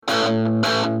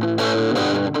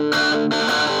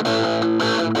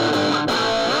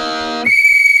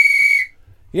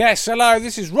Yes, hello,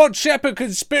 this is Shepherd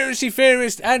Conspiracy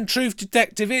Theorist and Truth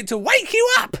Detective here to wake you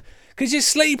up, because you're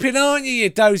sleeping, aren't you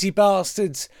dozy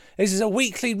bastards? This is a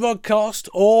weekly Rodcast,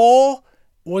 or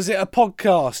was it a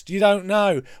podcast? You don't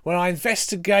know. When I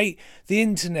investigate the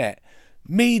internet,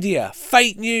 media,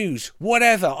 fake news,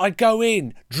 whatever, I go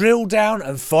in, drill down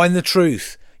and find the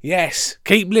truth. Yes,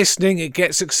 keep listening, it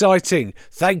gets exciting.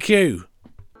 Thank you.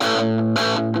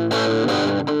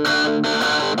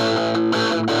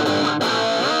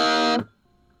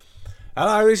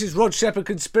 Hello, this is Shepherd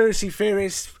Conspiracy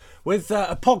Theorist with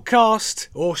a podcast,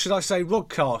 or should I say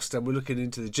Rodcast, and we're looking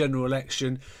into the general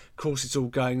election. Of course, it's all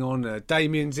going on.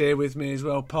 Damien's here with me as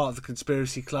well, part of the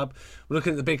Conspiracy Club. We're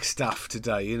looking at the big stuff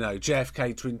today,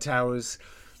 JFK Twin Towers,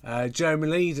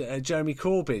 Jeremy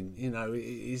Corbyn.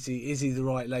 Is he the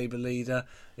right Labour leader?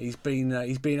 He's been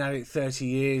at it 30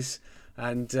 years.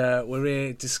 And we're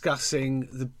here discussing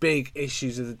the big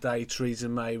issues of the day. Theresa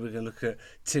May. We're going to look at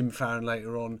Tim Farron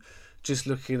later on. Just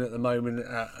looking at the moment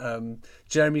at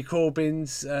Jeremy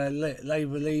Corbyn's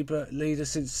Labour leader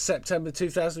since September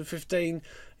 2015.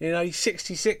 He's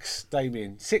 66,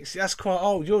 Damien. That's quite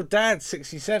old. Your dad's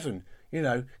 67.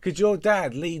 Could your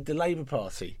dad lead the Labour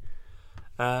Party?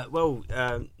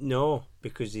 No,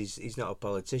 because he's not a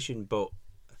politician. But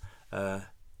I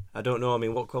don't know. I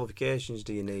mean, what qualifications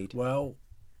do you need? Well,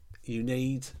 you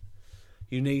need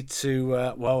to.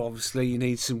 Obviously, you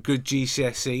need some good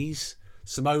GCSEs.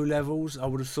 Some O levels, I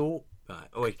would have thought. Right.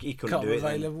 Oh, he couldn't do it.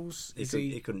 A levels.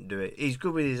 He couldn't do it. He's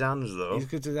good with his hands, though. He's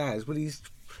good with that. But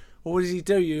what does he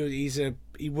do?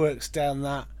 He works down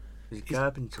that. He's a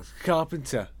carpenter.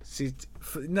 Carpenter. He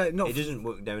doesn't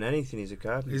work down anything. He's a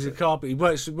carpenter. He's a carpenter. He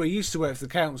works. Well, he used to work for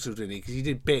the council, didn't he? Because he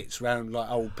did bits around like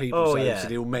old people's homes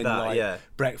and all men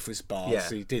breakfast bars. Yeah.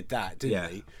 So he did that,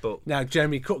 didn't he? But now,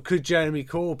 Jeremy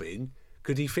Corbyn,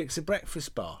 could he fix a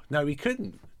breakfast bar? No, he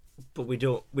couldn't. But we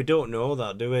don't know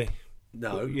that, do we?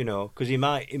 No. Because we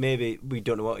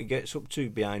don't know what he gets up to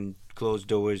behind closed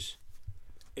doors.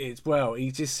 He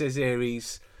just says here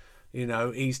he's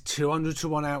 200 to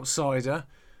 1 outsider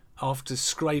after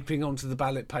scraping onto the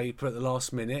ballot paper at the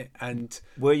last minute. And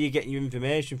where are you getting your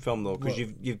information from, though? Because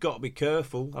you've got to be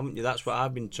careful, haven't you? That's what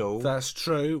I've been told. That's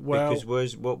true. Well,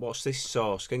 because what's this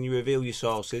source? Can you reveal your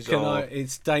sources?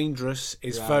 It's dangerous.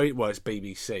 It's it's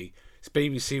BBC. It's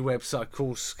BBC website, of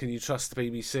course. Can you trust the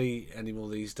BBC anymore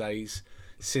these days?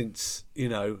 Since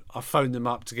I phoned them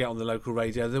up to get on the local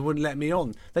radio, they wouldn't let me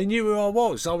on. They knew who I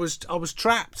was. I was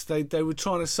trapped. They were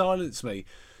trying to silence me.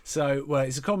 So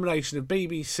it's a combination of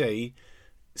BBC,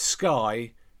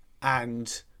 Sky,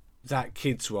 and that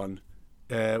kids one.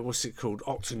 What's it called?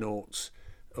 Octonauts.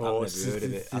 I've never heard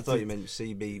of it. I thought you meant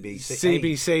CBBC.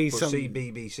 CBC. But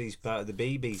CBBC's part of the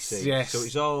BBC. Yes. So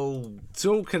it's all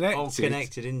connected. All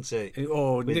connected, isn't it?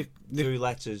 Or through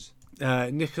letters.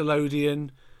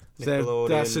 Nickelodeon.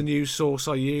 That's a news source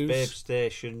I use. Babe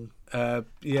Station.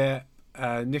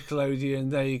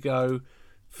 Nickelodeon. There you go.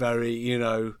 Very,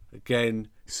 again,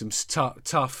 some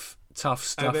tough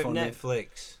stuff on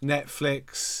Netflix.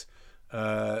 Netflix.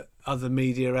 Other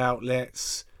media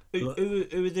outlets. Who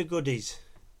are the goodies?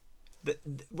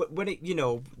 When it,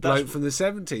 bloke from the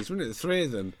 70s, wasn't it? The three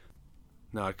of them.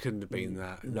 No, it couldn't have been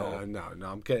that. No.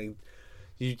 I'm getting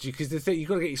because the thing, you've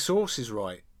got to get your sources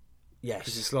right. Yes,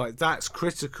 because it's like that's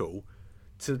critical.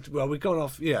 We've gone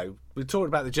off. We're talking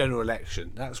about the general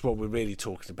election. That's what we're really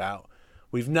talking about.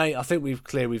 I think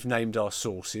we've named our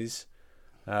sources.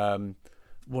 And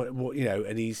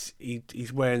he's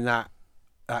wearing that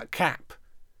cap,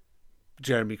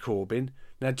 Jeremy Corbyn.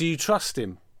 Now, do you trust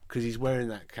him? Because he's wearing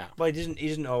that cap. Well, he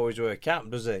doesn't always wear a cap,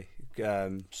 does he?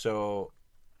 So,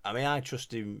 I mean, I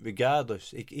trust him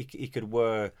regardless. He could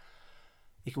wear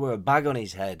a bag on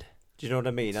his head. Do you know what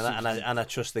I mean? And I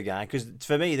trust the guy, because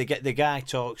for me, the guy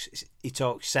talks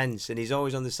sense, and he's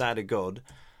always on the side of God.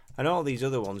 And all these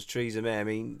other ones, Theresa May. I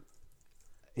mean,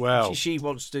 she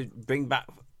wants to bring back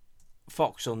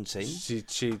fox hunting.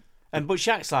 But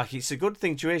she acts like it's a good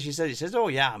thing to her. She says, "Oh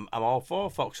yeah, I'm all for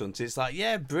fox hunting." It's like,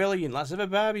 yeah, brilliant. Let's have a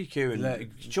barbecue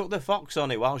and chuck the fox on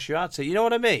it while she's at it. You know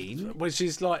what I mean? Which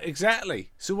is like exactly.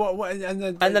 So what?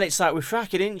 And then it's like we're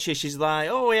fracking, isn't she? She's like,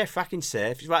 "Oh yeah, fracking's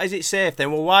safe." She's like, "Is it safe then?"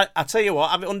 Well, why? I tell you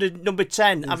what, have it under number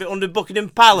 10. Have it under Buckingham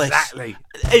Palace. Exactly.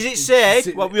 Is it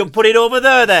safe? Well, we'll put it over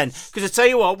there then. Because I tell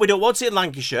you what, we don't want it in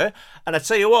Lancashire. And I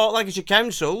tell you what, Lancashire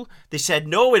Council, they said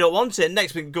no, we don't want it. And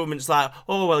next week, government's like,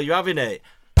 "Oh well, you're having it."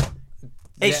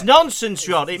 It's nonsense,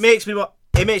 Rod. It makes me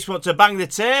want to bang the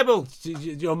table.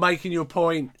 You're making your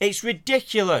point. It's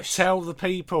ridiculous. Tell the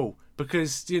people,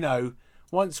 because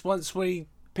once we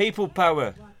People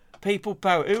power. People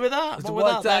power. Who were that? What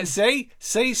were that?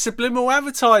 See, subliminal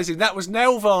advertising. That was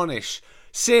nail varnish.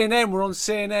 CNN, we're on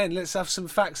CNN. Let's have some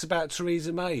facts about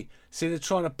Theresa May. See, they're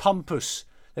trying to pump us.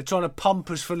 They're trying to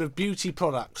pump us full of beauty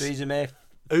products. Theresa May.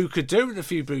 Who could do with a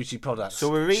few beauty products?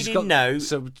 So we're reading now.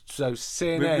 So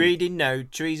CNN. We're reading now.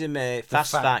 Theresa May,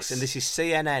 fast facts, and this is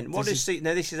CNN. What does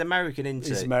No, this is American, isn't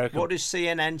it? It's American. What does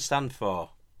CNN stand for?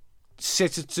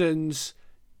 Citizens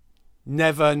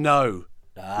never know.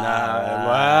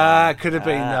 Could have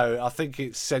been no. I think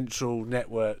it's Central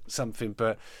Network something,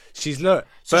 but she's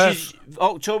she's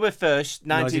October 1st,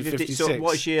 1956. So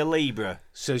what is she, a Libra?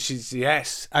 So she's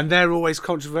yes, and they're always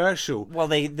controversial. Well,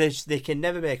 they can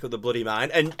never make up the bloody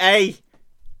mind, and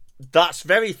that's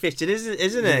very fitting,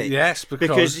 isn't it? Yes,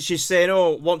 because she's saying,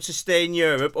 want to stay in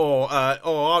Europe, or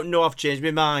no, I've changed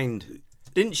my mind.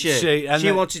 Didn't she?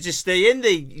 She wanted to stay in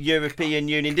the European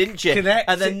Union, didn't she?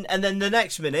 And then the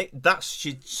next minute,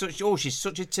 she's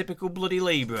such a typical bloody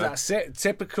Libra. That's it,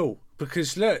 typical.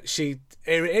 Because look, here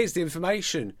it is, the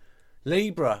information.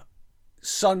 Libra,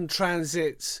 Sun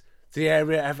transits the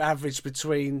area of average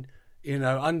between,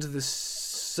 under the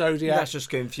zodiac. That's just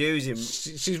confusing.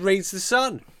 She reads the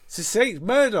Sun. So see,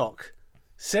 Murdoch.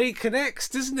 See, connects,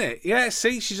 doesn't it? Yeah,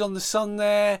 see, she's on the Sun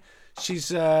there.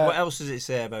 She's. What else does it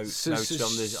say about on the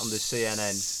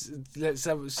CNN? Let's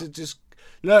have just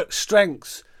look.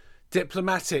 Strengths,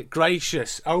 diplomatic,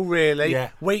 gracious. Oh really?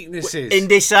 Yeah. Weaknesses,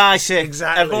 indecisive.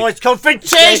 Exactly. Avoids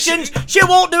confrontations. She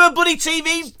won't do a bloody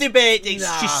TV debate.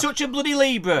 She's such a bloody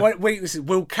Libra. Weaknesses.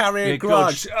 Will carry a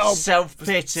grudge.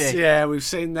 Self-pity. Yeah, we've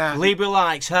seen that. Libra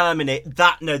likes harmony.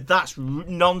 That's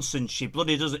nonsense. She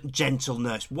bloody doesn't.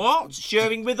 Gentleness. What?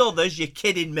 Sharing with others? You're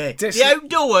kidding me. The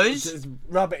outdoors.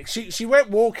 Rubbish. She went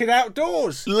walking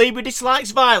outdoors. Libra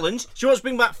dislikes violence. She wants to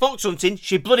bring back fox hunting.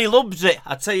 She bloody loves it.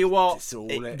 I tell you what.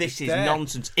 This is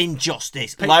nonsense.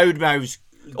 Injustice. Loudmouths.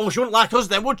 Oh, she wouldn't like us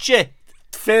then, would she?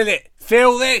 Feel it.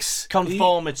 Feel this.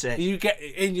 Conformity. Are you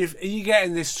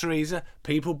getting this, Theresa?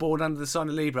 People born under the sign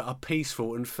of Libra are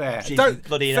peaceful and fair. She's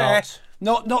bloody fair.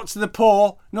 Not to the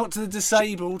poor, not to the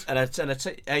disabled.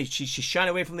 She's shying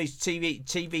away from these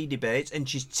TV debates, and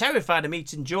she's terrified of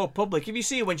meeting Joe public. If you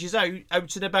see her when she's out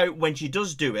and about, when she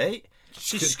does do it,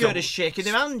 she's scared of shaking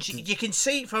him hand. You can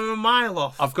see it from a mile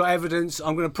off. I've got evidence.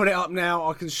 I'm going to put it up now.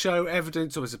 I can show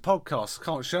evidence. It's a podcast. I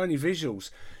can't show any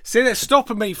visuals. See, they're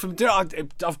stopping me from doing.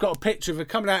 I've got a picture of her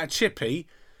coming out of Chippy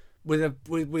with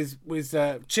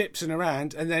chips in her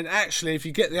hand, and then actually, if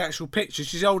you get the actual picture,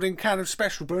 she's holding a can of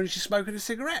Special Brew and she's smoking a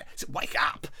cigarette. So wake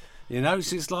up, so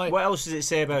it's like. What else does it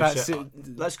say about her?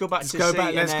 Let's go back to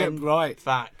CNN. Let's go right.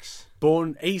 Facts.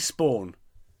 Born Eastbourne.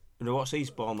 No, what's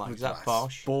Eastbourne like? Is that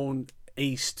posh? Born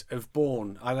east of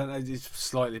Bourne. I don't know. It's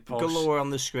slightly posh. Go lower on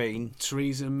the screen.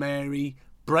 Theresa Mary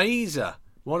Brazier.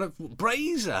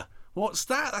 Brazier? What's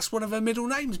that? That's one of her middle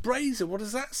names, Brazier. What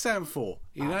does that stand for?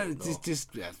 It's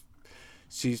just. Yeah.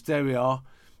 There we are.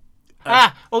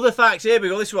 Other facts. Here we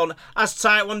go. This one has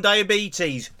type 1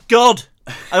 diabetes. God,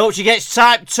 I hope she gets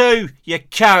type 2. You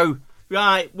cow.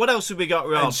 Right. What else have we got,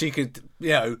 Rob? And she could,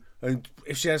 and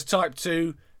if she has type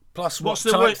 2 plus what's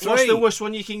the worst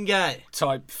one you can get?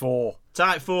 Type 4.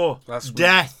 Type 4. That's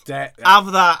death.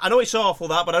 Have that. I know it's awful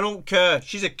that, but I don't care.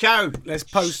 She's a cow. Let's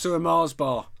post her a Mars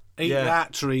bar. Eat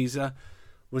that, Theresa.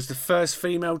 Was the first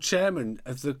female chairman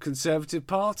of the Conservative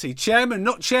Party. Chairman,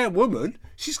 not chairwoman.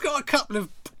 She's got a couple of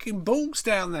fucking balls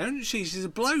down there, hasn't she? She's a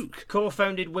bloke.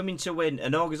 Co-founded Women to Win,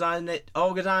 an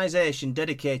organisation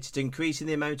dedicated to increasing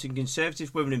the amount of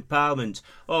Conservative women in Parliament.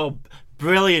 Oh,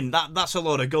 brilliant. That's a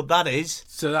lot of good, that is.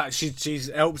 So that she's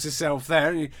helps herself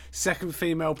there. Second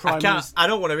female Prime Minister. I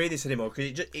don't want to read this anymore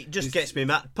because it just gets me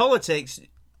mad. Politics,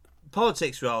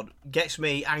 Rod, gets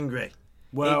me angry.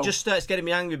 Well, it just starts getting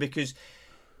me angry because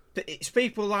it's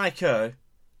people like her,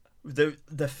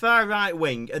 the far right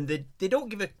wing, and they don't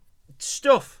give a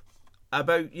stuff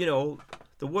about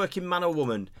the working man or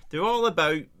woman. They're all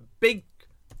about big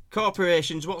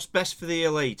corporations. What's best for the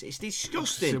elite? It's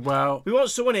disgusting. Well, we want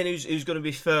someone in who's going to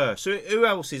be fair. So who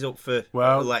else is up for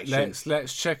election?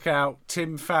 Let's check out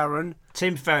Tim Farron.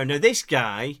 Now this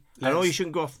guy. I know you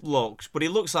shouldn't go off looks, but he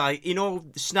looks like,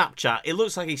 Snapchat, it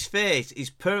looks like his face is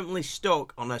permanently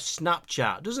stuck on a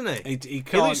Snapchat, doesn't it? He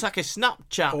looks like a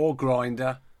Snapchat. Or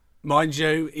Grindr. Mind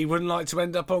you, he wouldn't like to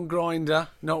end up on Grindr,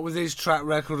 not with his track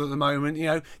record at the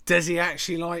moment. Does he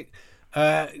actually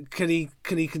can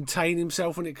he contain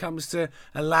himself when it comes to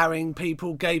allowing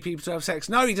gay people to have sex?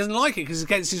 No, he doesn't like it because it's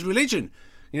against his religion,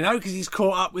 because he's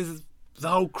caught up with the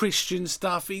whole Christian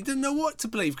stuff. He doesn't know what to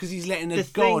believe because he's letting a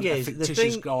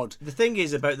fictitious God. The thing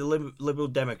is about the Liberal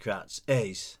Democrats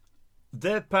is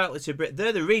they're partly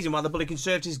they're the reason why the bloody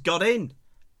Conservatives got in.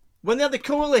 When they had the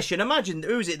coalition, imagine,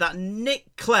 who's it? That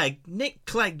Nick Clegg,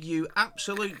 you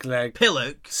absolute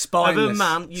pillock of a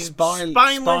man. You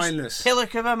spineless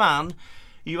pillock of a man.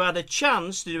 You had a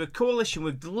chance to do a coalition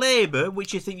with Labour,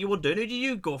 which you think you would do. Who do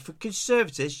you go for?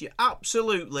 Conservatives. You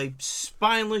absolutely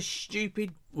spineless,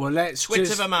 stupid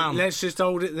twit of a man. Let's just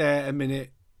hold it there a minute,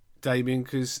 Damien,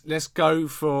 because let's go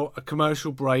for a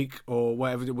commercial break or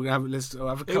whatever. Let's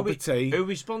have a cup of tea. Who are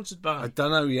we sponsored by? I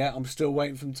don't know yet. I'm still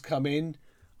waiting for them to come in.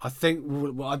 I think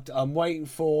I'm waiting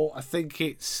for. I think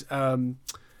it's a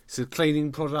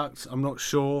cleaning product. I'm not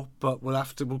sure, but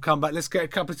we'll come back. Let's get a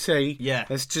cup of tea. Yeah.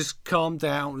 Let's just calm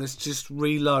down. Let's just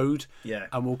reload. Yeah.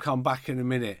 And we'll come back in a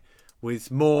minute with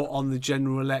more on the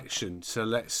general election. So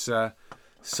let's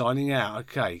signing out.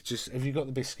 Okay. Have you got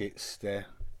the biscuits there?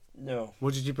 No.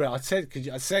 What did you bring? I said,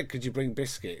 could you bring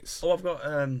biscuits? Oh, I've got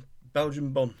Belgian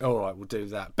bun. All right, we'll do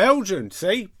that. Belgian,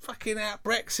 see? Fucking out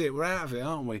Brexit. We're out of it,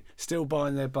 aren't we? Still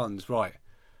buying their buns. Right.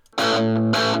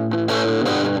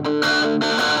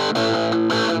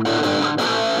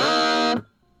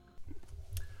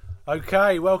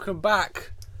 Okay, welcome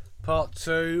back. Part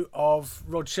 2 of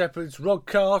Rod Shepherd's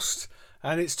Rodcast.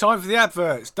 And it's time for the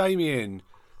adverts. Damien,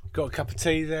 got a cup of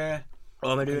tea there.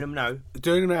 Oh, am I doing them now?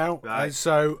 Doing them out. Right. And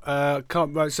so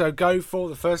go for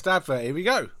the first advert. Here we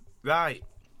go. Right.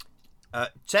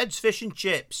 Ted's Fish and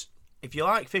Chips. If you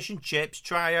like fish and chips,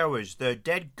 try ours. They're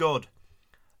dead good.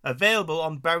 Available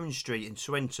on Bowen Street in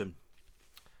Swinton.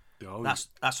 Oh,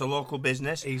 that's a local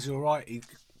business. He's all right.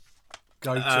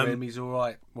 Go to him. He's all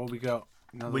right. What we got?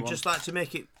 We'd just like to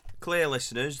make it clear,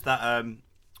 listeners, that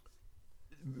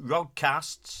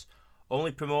Rodcasts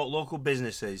only promote local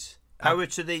businesses. Power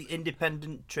to the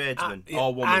independent tradesman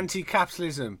or woman.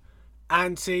 Anti-capitalism,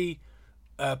 anti-profit,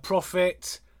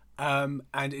 and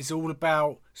it's all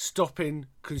about stopping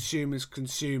consumers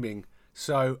consuming.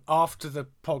 So after the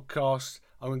podcast,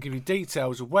 I'm going to give you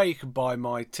details of where you can buy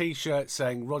my T-shirt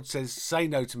saying Rod says say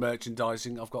no to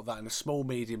merchandising. I've got that in a small,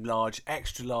 medium, large,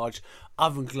 extra large,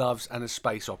 oven gloves and a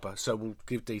space opera. So we'll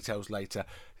give details later.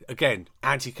 Again,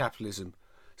 anti-capitalism.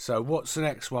 So what's the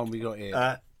next one we got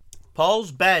here?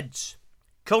 Paul's Beds.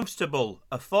 Comfortable,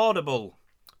 affordable,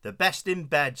 the best in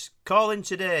beds. Call in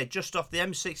today just off the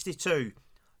M62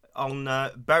 on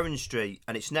Bowen Street,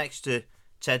 and it's next to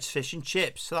Ted's Fish and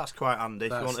Chips. So that's quite handy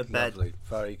if you want a bed. Lovely.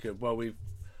 Very good. Well, we've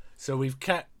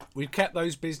kept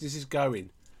those businesses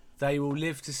going. They will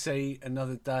live to see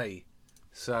another day.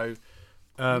 So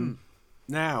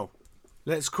now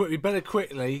we better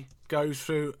quickly go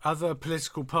through other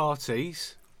political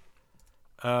parties.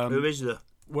 Who is there?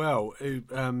 Well, there's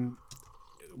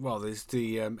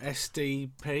the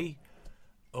SDP,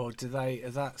 or do they?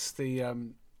 That's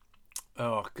the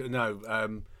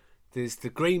there's the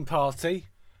Green Party.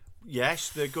 Yes,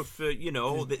 they're good for the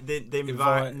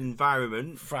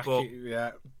environment.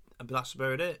 Yeah, but that's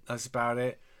about it. That's about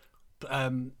it.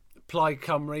 Plaid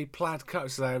Cymru,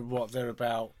 so they're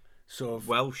about sort of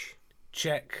Welsh,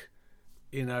 Czech.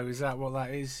 Is that what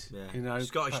that is? Yeah.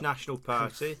 Scottish National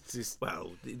Party.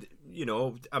 Well,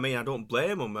 I mean, I don't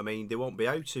blame them. I mean, they won't be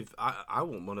out if I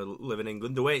won't want to live in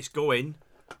England the way it's going.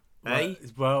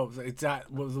 Well, is that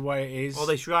the way it is? All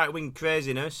this right-wing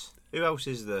craziness. Who else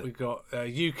is there? We've got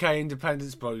UK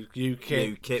independence,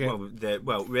 UKIP.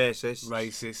 Well, racist.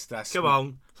 Racist. That's Come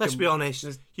on, let's be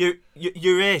honest. You're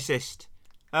racist,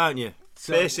 aren't you?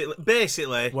 So,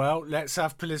 basically. Well, let's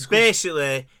have political.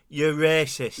 Basically, you're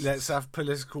racist. Let's have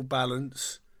political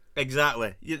balance.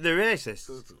 Exactly. They're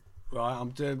racist. Right.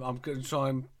 I'm going to try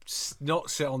and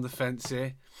not sit on the fence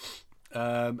here.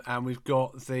 And we've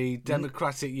got the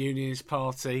Democratic Unionist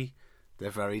Party.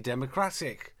 They're very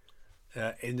democratic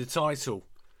in the title.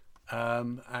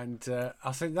 And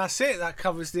I think that's it. That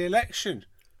covers the election.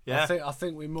 Yeah. I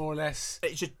think we more or less.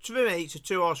 It's a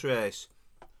 2-horse race.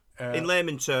 In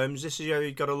layman terms, this is how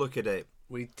you've got to look at it.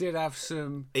 We did have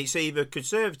some. It's either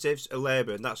Conservatives or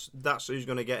Labour, and that's who's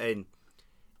going to get in.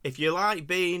 If you like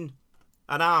being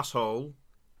an arsehole,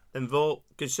 then vote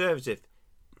Conservative.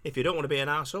 If you don't want to be an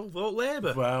arsehole, vote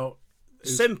Labour. Well,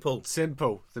 simple.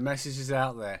 The message is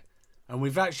out there. And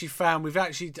we've actually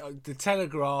the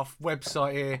Telegraph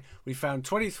website here, we found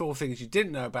 24 things you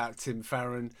didn't know about Tim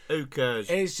Farron. Who cares?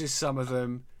 Here's just some of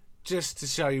them, just to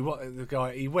show you what the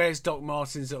guy, he wears Doc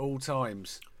Martens at all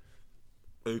times.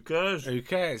 Who cares? Who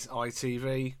cares?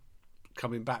 ITV,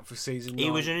 coming back for season 9.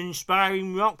 He was an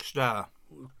inspiring rock star.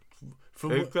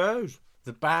 Who cares?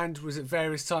 The band was at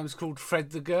various times called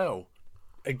Fred the Girl.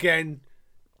 Again,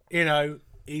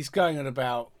 he's going on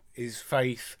about his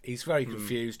faith. He's very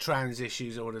confused. Trans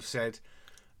issues, I would have said.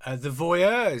 The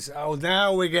Voyeurs. Oh,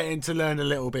 now we're getting to learn a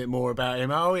little bit more about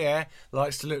him. Oh, yeah.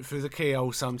 Likes to look through the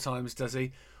keyhole sometimes, does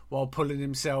he? while pulling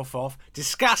himself off.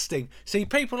 Disgusting. See,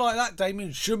 people like that,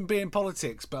 Damien, shouldn't be in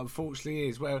politics, but unfortunately he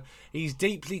is. Well, he's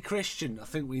deeply Christian. I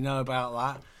think we know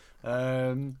about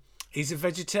that. He's a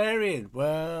vegetarian.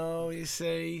 Well, you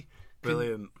see.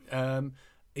 Brilliant.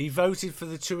 He voted for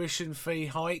the tuition fee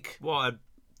hike. What a...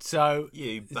 So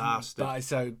You bastard.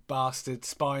 So bastard,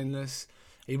 spineless.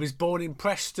 He was born in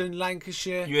Preston,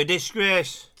 Lancashire. You're a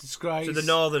disgrace. Disgrace. To the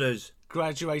Northerners.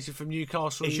 Graduated from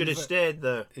Newcastle. He should have stayed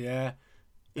there. Yeah.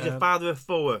 He's a father of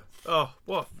four. Oh,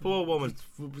 what? Poor woman.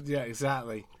 Yeah,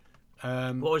 exactly.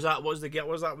 What was that? What was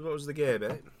the game,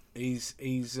 eh?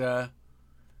 He's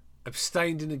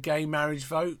abstained in a gay marriage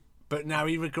vote, but now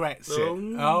he regrets it.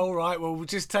 Oh, right. Well, we'll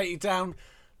just take you down.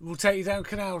 We'll take you down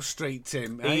Canal Street,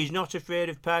 Tim. He's not afraid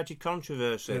of party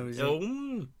controversy.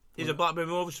 No, He's a Blackburn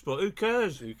Rovers supporter. Who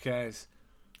cares? Who cares?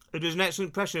 He does an excellent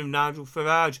impression of Nigel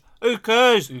Farage. Who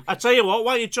cares? I tell you what,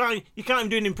 why are you trying? You can't even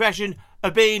do an impression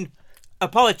of being a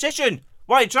politician.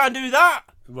 Why are you trying to do that?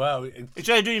 Well, You're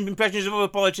trying to do impressions of other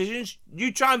politicians.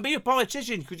 You try and be a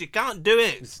politician because you can't do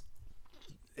it. It's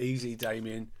easy,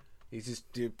 Damien. He's just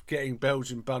getting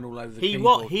Belgian bun all over the He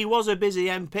keyboard. he was a busy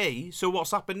MP, so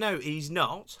what's happened now? He's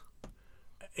not.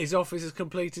 His office has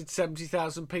completed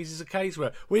 70,000 pieces of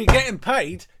casework. Well, you're getting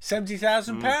paid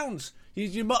 £70,000.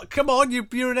 Come on,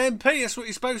 you're an MP. That's what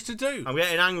you're supposed to do. I'm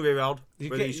getting angry, Rod,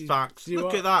 with these facts.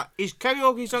 Look at that. His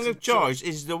karaoke song of choice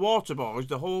is The Waterboys,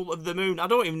 The Whole of the Moon. I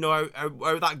don't even know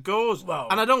how that goes. Well,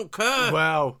 and I don't care.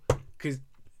 Well, because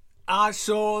I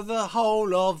saw the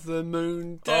whole of the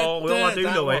moon. I do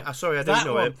know it. Sorry, I do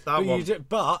know it. That one.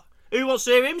 But who wants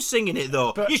to hear him singing it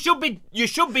though? But, you should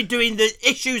be doing the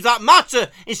issues that matter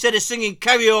instead of singing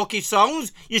karaoke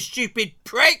songs. You stupid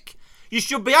prick. You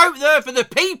should be out there for the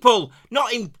people,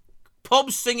 not in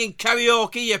pubs singing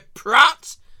karaoke. You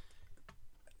prat.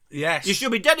 Yes. You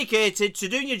should be dedicated to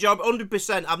doing your job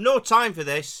 100%. I've no time for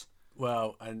this.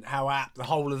 Well, and how apt the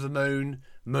whole of the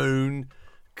moon,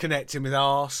 connecting with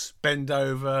arse, bend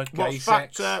over, gay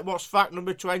sex. What's fact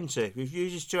number 20?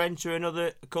 Refuses to enter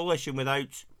another coalition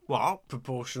without what?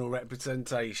 Proportional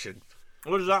representation.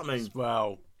 What does that mean?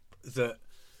 Well, that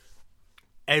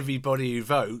everybody who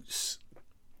votes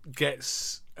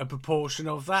gets a proportion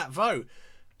of that vote.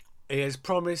 He has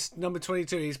promised, number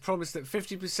 22, he's promised that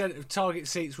 50% of target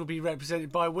seats will be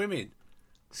represented by women.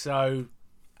 So,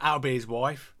 that'll be his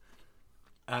wife.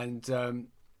 And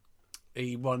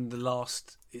he won the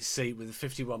last seat with a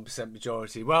 51%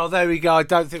 majority. Well, there we go. I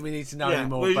don't think we need to know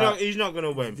anymore. Well, he's not going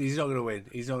to win. He's not going to win.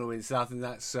 He's not going to win. So I think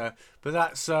that's... but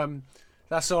that's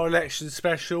our election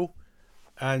special.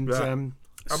 And... Right.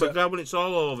 I'll be glad when it's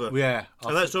all over. Yeah.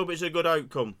 And let's hope it's a good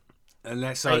outcome. And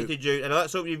let's hope... 8th of June. And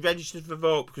let's hope you've registered for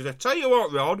vote. Because I tell you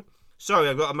what, Rod. Sorry,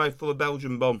 I've got a mouthful of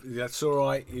Belgian bum. That's all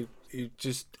right.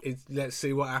 Let's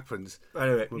see what happens.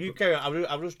 Anyway, you carry on.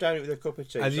 I'll just down it with a cup of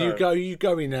tea. And you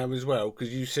going now as well?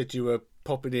 Because you said you were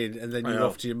popping in and then you were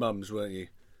off to your mum's, weren't you?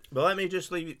 But let me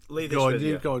just leave this with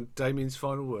you. Go on, Damien's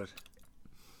final word.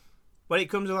 When it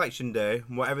comes election day,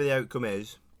 whatever the outcome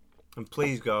is, and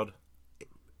please God,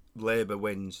 Labour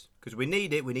wins. Because we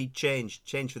need it. We need change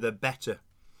for the better.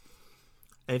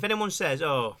 And if anyone says,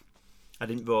 "Oh, I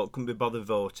didn't vote, couldn't be bothered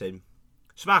voting,"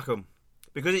 smack them.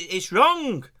 Because it's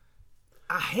wrong.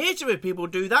 I hate it when people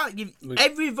do that.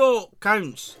 Every vote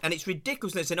counts. And it's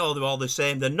ridiculous. They're saying, "Oh, they're all the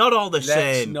same." They're not all the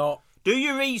same. Let's not. Do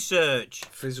your research.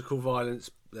 Physical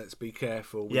violence, let's be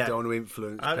careful. We don't want to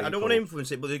influence people. I don't want to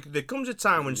influence it, but there comes a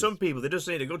time when some people, they just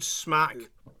need a good smack.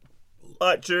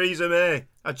 Like Theresa May.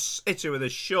 I'd hit her with a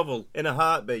shovel in a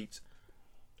heartbeat.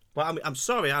 But I'm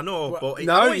sorry, I know, but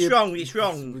it's wrong. It's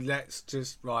wrong. Let's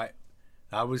just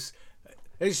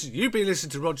you've been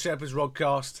listening to Rod Shepherd's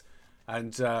Rodcast,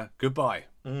 and goodbye.